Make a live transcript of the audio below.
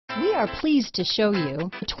We are pleased to show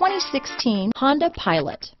you the 2016 Honda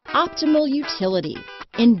Pilot. Optimal utility,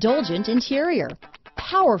 indulgent interior,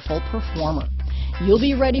 powerful performer. You'll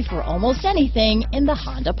be ready for almost anything in the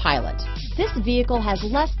Honda Pilot. This vehicle has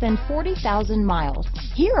less than 40,000 miles.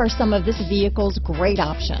 Here are some of this vehicle's great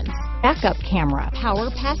options: backup camera, power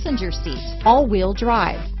passenger seat, all-wheel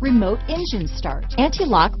drive, remote engine start,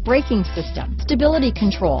 anti-lock braking system, stability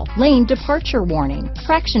control, lane departure warning,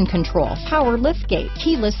 traction control, power liftgate,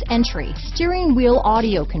 keyless entry, steering wheel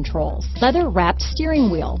audio controls, leather-wrapped steering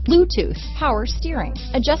wheel, Bluetooth, power steering,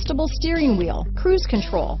 adjustable steering wheel, cruise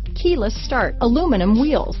control, keyless start, aluminum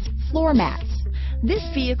wheels, floor mats. This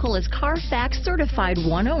vehicle is CARFAX certified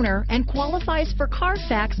one owner and qualifies for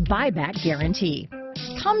CARFAX buyback guarantee.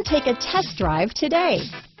 Come take a test drive today.